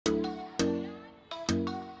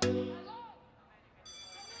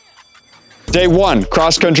Day one,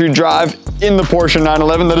 cross-country drive in the Porsche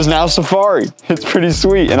 911 that is now Safari. It's pretty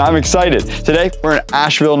sweet, and I'm excited. Today, we're in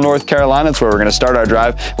Asheville, North Carolina. That's where we're gonna start our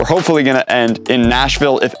drive. We're hopefully gonna end in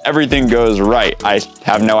Nashville if everything goes right. I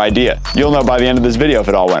have no idea. You'll know by the end of this video if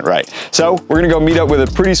it all went right. So, we're gonna go meet up with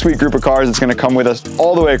a pretty sweet group of cars that's gonna come with us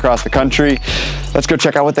all the way across the country. Let's go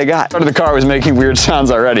check out what they got. Part of the car was making weird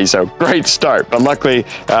sounds already, so great start. But luckily,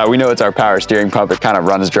 we know it's our power steering pump. It kind of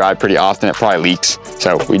runs dry pretty often. It probably leaks.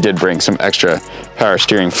 So we did bring some extra power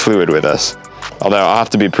steering fluid with us. Although I'll have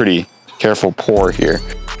to be pretty careful pour here.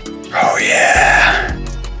 Oh yeah.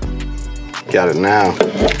 Got it now.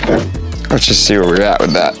 Let's just see where we're at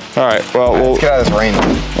with that. All right, well, let's get out of this rain.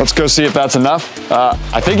 Let's go see if that's enough.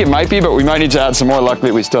 I think it might be, but we might need to add some more.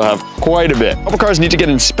 Luckily, we still have quite a bit. A couple cars need to get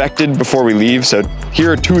inspected before we leave. So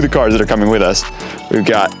here are two of the cars that are coming with us. We've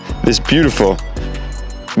got this beautiful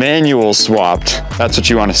manual swapped. That's what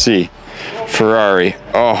you want to see. Ferrari.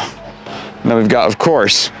 Oh, and then we've got, of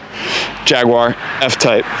course, Jaguar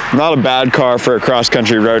F-Type. Not a bad car for a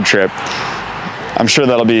cross-country road trip. I'm sure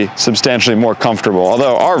that'll be substantially more comfortable,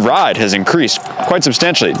 although our ride has increased quite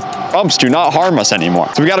substantially. Bumps do not harm us anymore.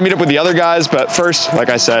 So we got to meet up with the other guys, but first, like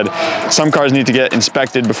I said, some cars need to get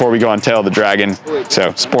inspected before we go on Tail of the Dragon.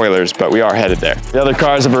 So spoilers, but we are headed there. The other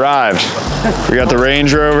cars have arrived. We got the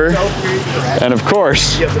Range Rover, and of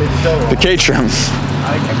course, the Caterham.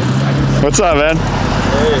 What's up, man?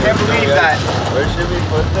 I can't believe that. Where should we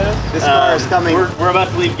put this? This car is coming. We're about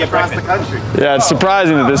to leave, get across the country. Yeah, it's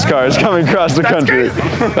surprising that this car is coming across the country.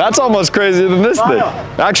 That's almost crazier than this thing.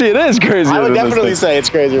 Actually, it is crazier than this thing. I would definitely say it's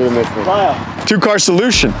crazier than this thing. Two-car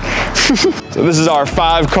solution. So this is our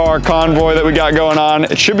 5-car convoy that we got going on.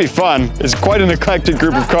 It should be fun. It's quite an eclectic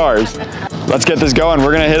group of cars. Let's get this going.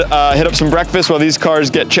 We're gonna hit up some breakfast while these cars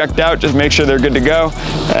get checked out. Just make sure they're good to go.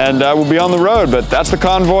 And we'll be on the road, but that's the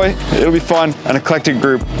convoy. It'll be fun, an eclectic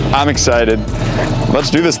group. I'm excited. Let's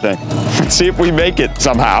do this thing. Let's see if we make it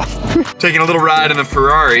somehow. Taking a little ride in the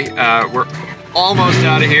Ferrari. We're almost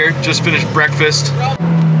out of here. Just finished breakfast.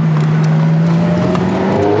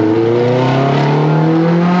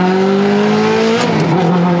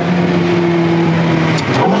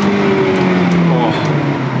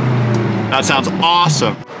 That sounds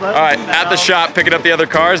awesome. All right, at the shop, picking up the other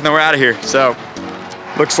cars, and then we're out of here. So,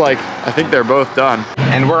 looks like, I think they're both done.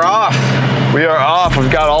 And we're off. We are off.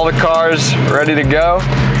 We've got all the cars ready to go.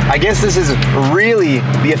 I guess this is really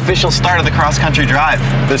the official start of the cross-country drive.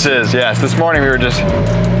 This is, yes. This morning we were just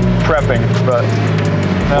prepping, but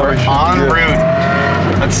now we're en route.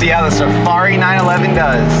 Let's see how the Safari 911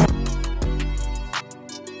 does.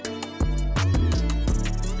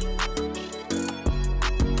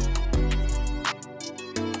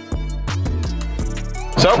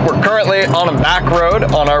 So we're currently on a back road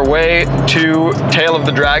on our way to Tail of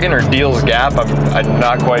the Dragon or Deal's Gap. I'm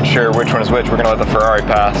not quite sure which one is which. We're gonna let the Ferrari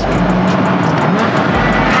pass.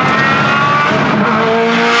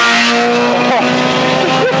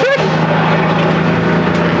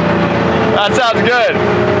 That sounds good.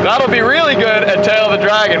 That'll be really good at Tail of the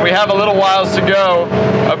Dragon. We have a little whiles to go,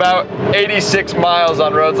 about 86 miles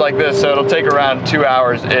on roads like this, so it'll take around 2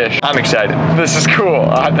 hours-ish. I'm excited. This is cool.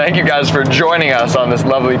 Thank you guys for joining us on this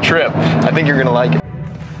lovely trip. I think you're gonna like it.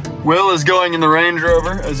 Will is going in the Range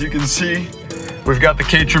Rover, as you can see. We've got the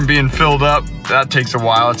Caterham being filled up. That takes a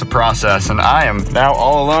while, it's a process, and I am now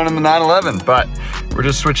all alone in the 911, but we're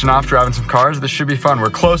just switching off, driving some cars. This should be fun. We're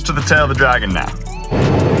close to the Tail of the Dragon now.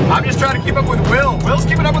 I'm just trying to keep up with Will. Will's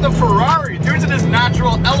keeping up with the Ferrari. Dude's in his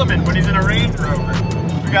natural element when he's in a Range Rover.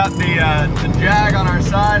 We got the Jag on our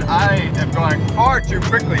side. I am going far too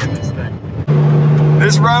quickly in this thing.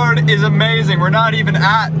 This road is amazing. We're not even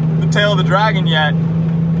at the Tail of the Dragon yet.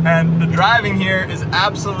 And the driving here is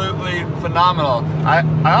absolutely phenomenal. I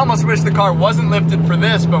almost wish the car wasn't lifted for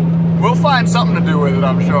this, but we'll find something to do with it,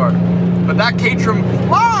 I'm sure. But that Caterham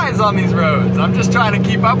flies on these roads. I'm just trying to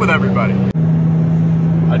keep up with everybody.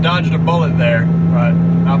 I dodged a bullet there, but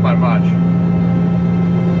not by much.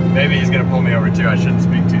 Maybe he's gonna pull me over too. I shouldn't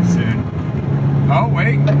speak too soon. Oh,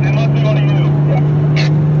 wait. It must be one of you.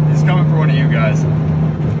 He's coming for one of you guys.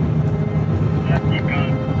 Yeah, keep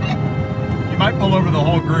going. You might pull over the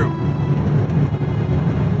whole group.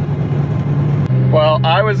 Well,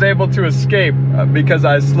 I was able to escape because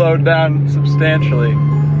I slowed down substantially.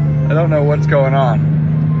 I don't know what's going on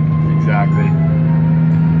exactly.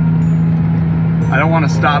 I don't want to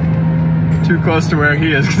stop too close to where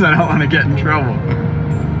he is because I don't want to get in trouble.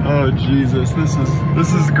 Oh Jesus, this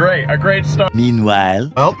is great, a great start.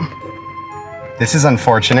 Meanwhile, well, this is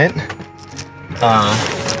unfortunate.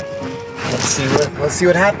 Let's see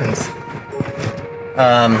what happens.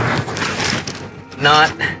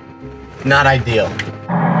 Not ideal.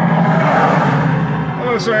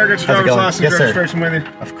 sir. I got your driver's license, yes, registration with you.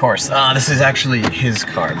 Of course. This is actually his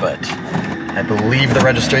car, but I believe the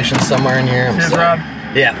registration's somewhere in here. His Rob?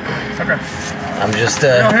 Yeah. Okay. I'm just,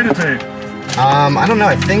 Y'all headed to? I don't know.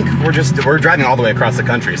 I think we're driving all the way across the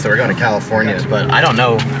country, so we're going to California, but I don't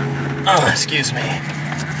know. Oh, excuse me.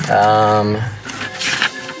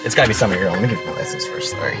 It's gotta be somewhere here. Let me give you my license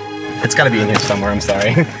first, sorry. It's gotta be in here somewhere, I'm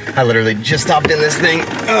sorry. I literally just stopped in this thing.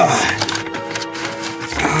 Well,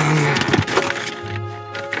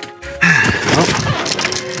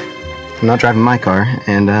 I'm not driving my car,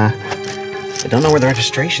 and I don't know where the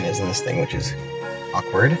registration is in this thing, which is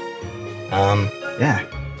awkward. Yeah.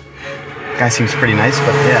 Guy seems pretty nice,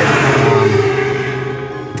 but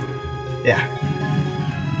yeah.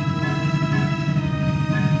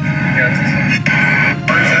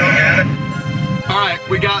 Alright,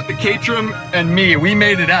 we got the Caterham and me. We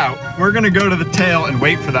made it out. We're gonna go to the tail and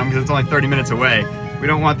wait for them because it's only 30 minutes away. We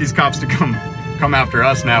don't want these cops to come after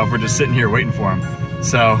us now if we're just sitting here waiting for them.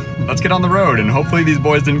 So let's get on the road, and hopefully these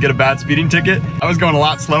boys didn't get a bad speeding ticket. I was going a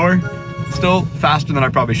lot slower, still faster than I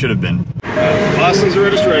probably should have been. License and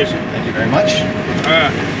registration. Thank you very much.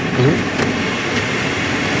 Alright.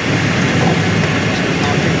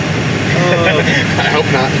 I hope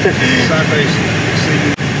not. Side face.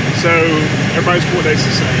 So everybody's court date's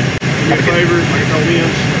the same. Do me a favor, like I told him.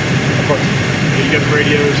 Of course. You got the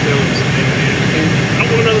radio still. I don't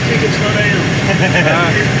want another ticket, slow down.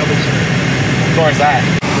 Of course,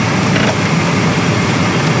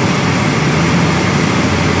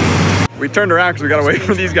 We turned around because we got away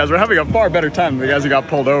from these guys. We're having a far better time than the guys who got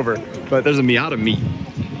pulled over. But there's a Miata meet,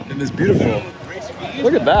 and it's beautiful.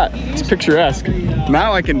 Look at that, it's picturesque.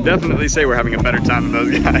 Now I can definitely say we're having a better time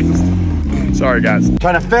than those guys. Sorry guys.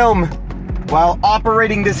 Trying to film while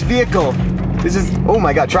operating this vehicle. This is, oh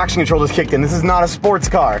my God, traction control just kicked in. This is not a sports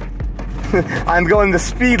car. I'm going the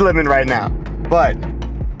speed limit right now. But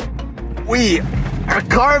we are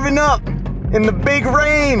carving up in the big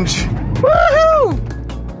range. Woohoo!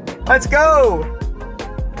 Let's go!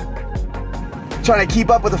 Trying to keep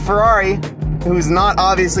up with a Ferrari, who's not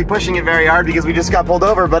obviously pushing it very hard because we just got pulled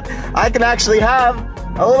over, but I can actually have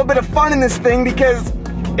a little bit of fun in this thing because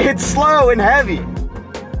it's slow and heavy.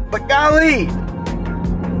 But golly,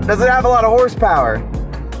 does it have a lot of horsepower?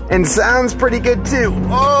 And sounds pretty good too.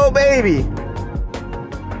 Oh baby.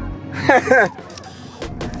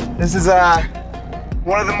 This is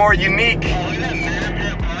one of the more unique.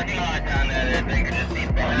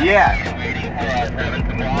 Yeah.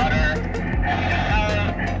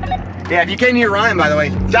 Yeah, if you can't hear Ryan, by the way,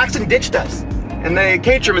 Jackson ditched us, and the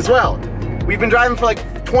Caterham as well. We've been driving for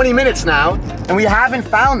like 20 minutes now, and we haven't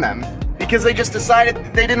found them because they just decided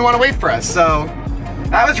they didn't want to wait for us, so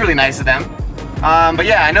that was really nice of them. But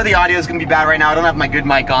yeah, I know the audio is going to be bad right now. I don't have my good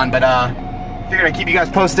mic on, but figured I'd keep you guys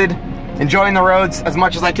posted, enjoying the roads as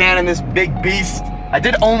much as I can in this big beast. I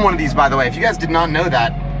did own one of these, by the way. If you guys did not know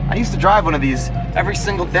that, I used to drive one of these every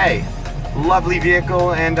single day. Lovely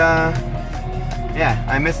vehicle, and yeah,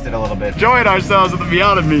 I missed it a little bit. Enjoying ourselves at the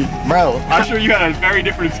Miata meet. Bro. I'm sure you had a very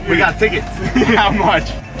different experience. We got tickets. How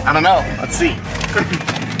much? I don't know. Let's see.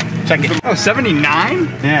 Check it. Oh, 79?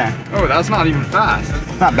 Yeah. Oh, that's not even fast.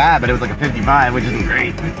 It's not bad, but it was like a 55, which isn't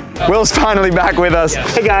great. Will's finally back with us.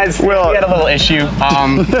 Hey guys, Will. We had a little issue.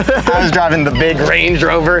 I was driving the big Range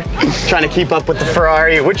Rover, trying to keep up with the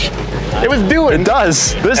Ferrari, which it was doing. It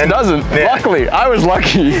does. This doesn't. Yeah. Luckily, I was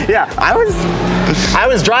lucky. Yeah, I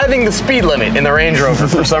was driving the speed limit in the Range Rover.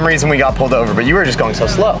 For some reason, we got pulled over, but you were just going so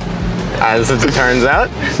slow, as it turns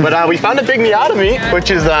out. But we found a big Miata meet,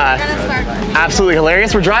 which is absolutely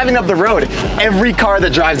hilarious. We're driving up the road. Every car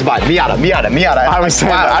that drives by, Miata, Miata, Miata. I was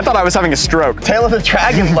saying that. I thought I was having a stroke. Tail of the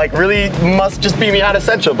Dragon, like, really must just be Miata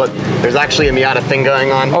Central, but there's actually a Miata thing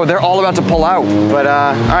going on. Oh, they're all about to pull out. But,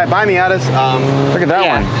 all right, bye Miatas. Look at that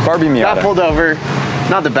one, Barbie Miata. Got pulled over.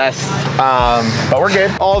 Not the best, but we're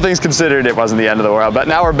good. All things considered, it wasn't the end of the world, but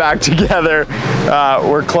now we're back together.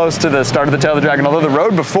 We're close to the start of the Tail of the Dragon, although the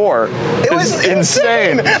road before was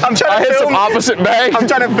insane. I'm trying to hit some opposite bank. I'm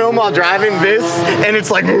trying to film while driving this, and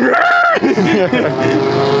it's like...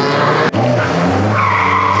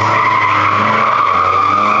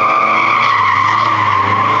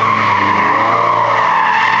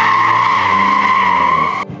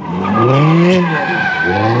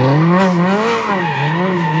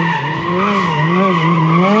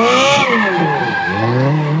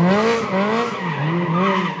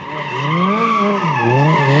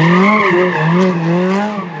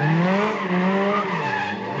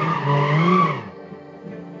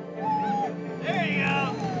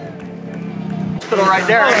 Right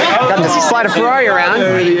there. Got to slide a Ferrari around.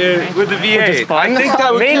 With the V8. I think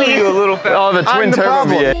that would kill you a little fast. Oh, the twin turbo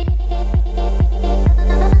V8.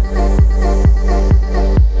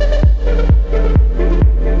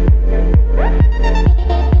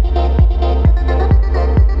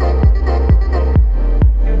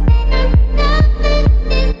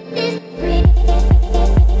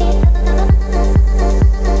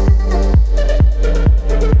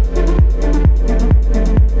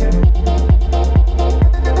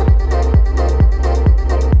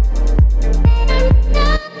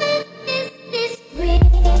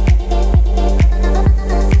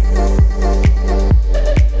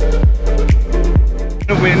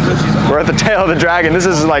 the Dragon. This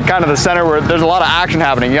is like kind of the center where there's a lot of action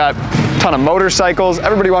happening. You got a ton of motorcycles.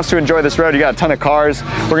 Everybody wants to enjoy this road. You got a ton of cars.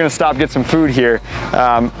 We're gonna stop, get some food here.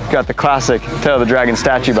 Got the classic Tail of the Dragon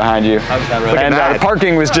statue behind you. And the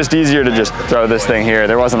parking was just easier to just throw this thing here.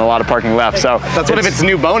 There wasn't a lot of parking left. So that's one of its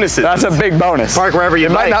new bonuses. That's a big bonus. Park wherever you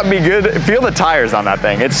like. It might not be good. Feel the tires on that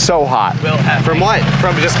thing. It's so hot. From what?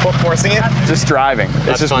 From just forcing it? Just driving.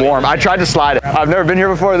 It's just funny. Warm. I tried to slide it. I've never been here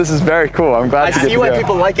before. This is very cool. I'm glad to get to go. I see why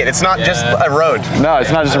people like it. It's not just a road. No,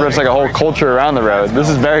 it's not just a road. It's like a whole culture around the road. This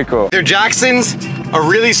is very cool. Either Jackson's a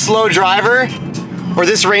really slow driver, or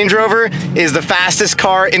this Range Rover is the fastest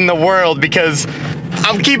car in the world, because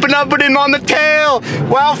I'm keeping up with him on the tail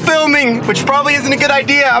while filming, which probably isn't a good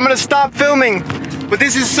idea. I'm gonna stop filming, but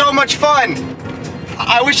this is so much fun.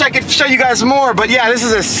 I wish I could show you guys more, but yeah, this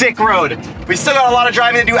is a sick road. We still got a lot of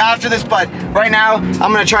driving to do after this, but right now,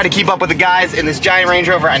 I'm gonna try to keep up with the guys in this giant Range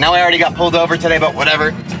Rover. I know I already got pulled over today, but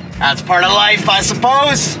whatever. That's part of life, I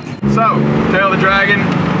suppose. So, Tail of the Dragon,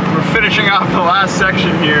 we're finishing off the last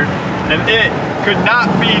section here, and it could not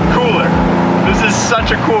be cooler. This is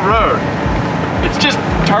such a cool road. It's just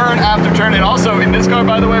turn after turn, and also in this car,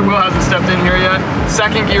 by the way, Will hasn't stepped in here yet,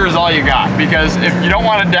 second gear is all you got, because if you don't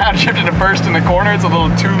want to downshift into first in the corner, it's a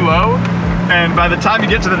little too low, and by the time you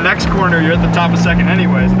get to the next corner, you're at the top of second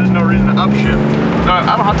anyway, so there's no reason to upshift. So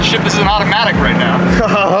I don't have to shift, this is an automatic right now.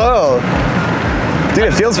 Oh. Dude,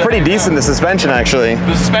 it feels pretty decent, the suspension, actually.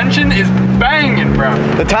 The suspension is banging, bro.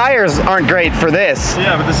 The tires aren't great for this.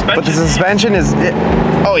 Yeah, but the suspension is...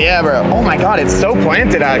 Oh, yeah, bro. Oh, my God, it's so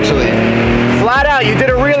planted, actually. Flat out, you did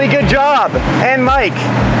a really good job. And Mike.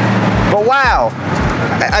 But wow.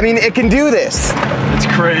 I mean, it can do this. It's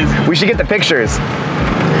crazy. We should get the pictures.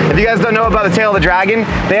 If you guys don't know about the Tail of the Dragon,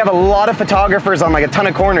 they have a lot of photographers on like a ton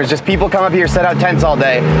of corners. Just people come up here, set out tents all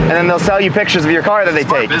day, and then they'll sell you pictures of your car that they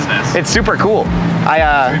take. Business. It's super cool.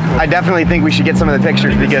 I definitely think we should get some of the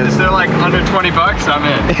pictures because... If they're like under 20 bucks, I'm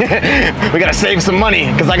in. We gotta save some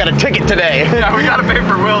money because I got a ticket today. Yeah, we gotta pay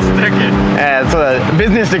for Will's ticket. It's a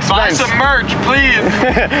business expense. Buy some merch, please.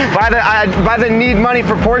 buy the need money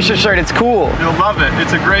for Porsche shirt. It's cool. You'll love it.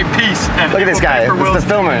 It's a great piece. And look at this guy. It's the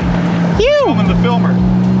filmer. Filming the filmer.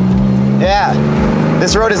 Yeah,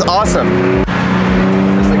 this road is awesome.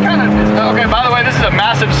 Okay, by the way, this is a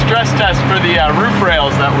massive stress test for the roof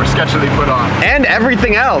rails that were sketchily put on. And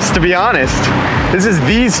everything else, to be honest. This is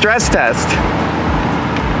the stress test.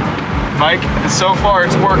 Mike, so far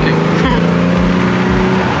it's working.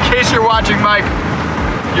 In case you're watching, Mike,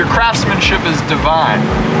 your craftsmanship is divine.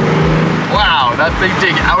 Wow, that they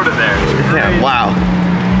dig out of there. Yeah, wow.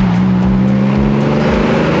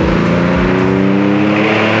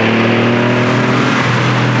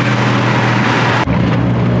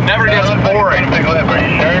 Never gets boring.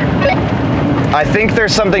 I think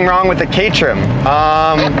there's something wrong with the K-trim.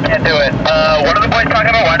 Can't do it. What are the boys talking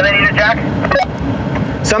about? Why do they need a jack?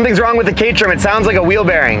 Something's wrong with the K-trim. It sounds like a wheel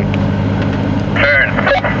bearing. Turn.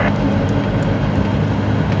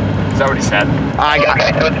 Is that what he said?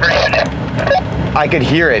 Okay, so it's pretty good. I could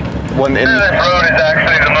hear it. This road is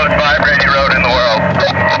actually the most vibrating road in the world.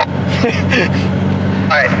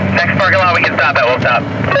 Alright, next parking lot we can stop at, we'll stop.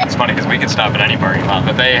 It's funny because we can stop at any parking lot,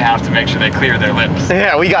 but they have to make sure they clear their lips.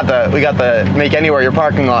 Yeah, we got the make anywhere your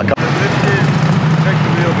parking lot. Check the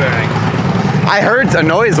wheel bearings. I heard a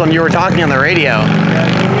noise when you were talking on the radio. Yeah,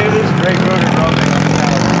 you can hear this brake rotor rubbing on the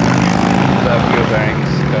towel. The wheel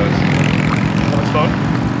bearings goes. What's phone?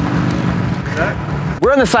 Is that?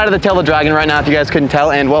 We're on the side of the Tail of the Dragon right now, if you guys couldn't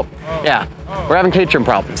tell, and well, yeah, we're having K-trim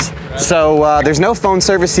problems. So there's no phone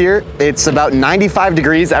service here. It's about 95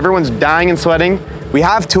 degrees. Everyone's dying and sweating. We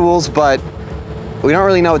have tools, but we don't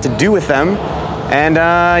really know what to do with them. And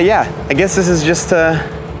yeah, I guess this is just a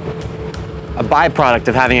byproduct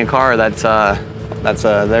of having a car that's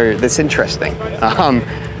this interesting.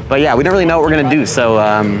 But yeah, we don't really know what we're gonna do. So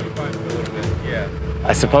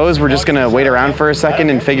I suppose we're just gonna wait around for a second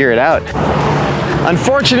and figure it out.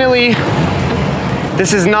 Unfortunately,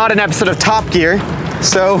 this is not an episode of Top Gear,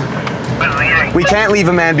 so we can't leave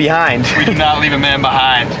a man behind. We do not leave a man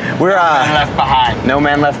behind. We're no man left behind. No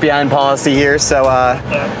man left behind policy here, so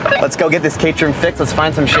let's go get this K-trim fixed. Let's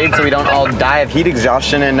find some shade so we don't all die of heat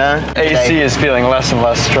exhaustion. And AC is feeling less and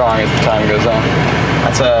less strong as the time goes on.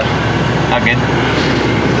 That's not good.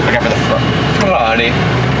 Look out for the front.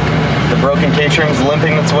 The broken K-trim's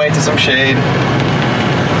limping its way to some shade.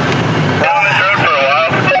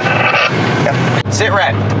 Sit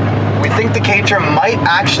rep. We think the K-trim might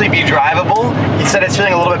actually be drivable. He said it's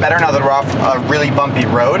feeling a little bit better now that we're off a really bumpy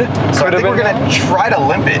road. So I think we're gonna try to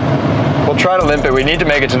limp it. we'll try to limp it. We need to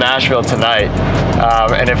make it to Nashville tonight.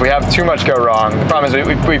 And if we have too much go wrong, the problem is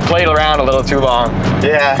we played around a little too long.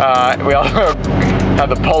 Yeah. We also have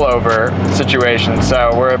the pullover situation,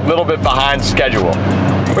 so we're a little bit behind schedule,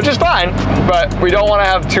 which is fine, but we don't want to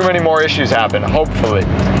have too many more issues happen, hopefully.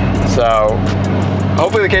 So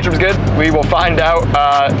hopefully the K-trim's good. We will find out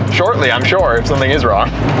shortly, I'm sure, if something is wrong.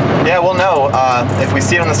 Yeah, we'll know if we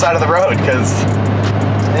see it on the side of the road, because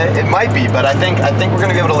it might be, but I think we're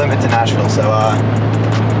gonna be able to limp it to Nashville. So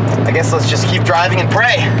I guess let's just keep driving and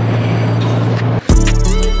pray.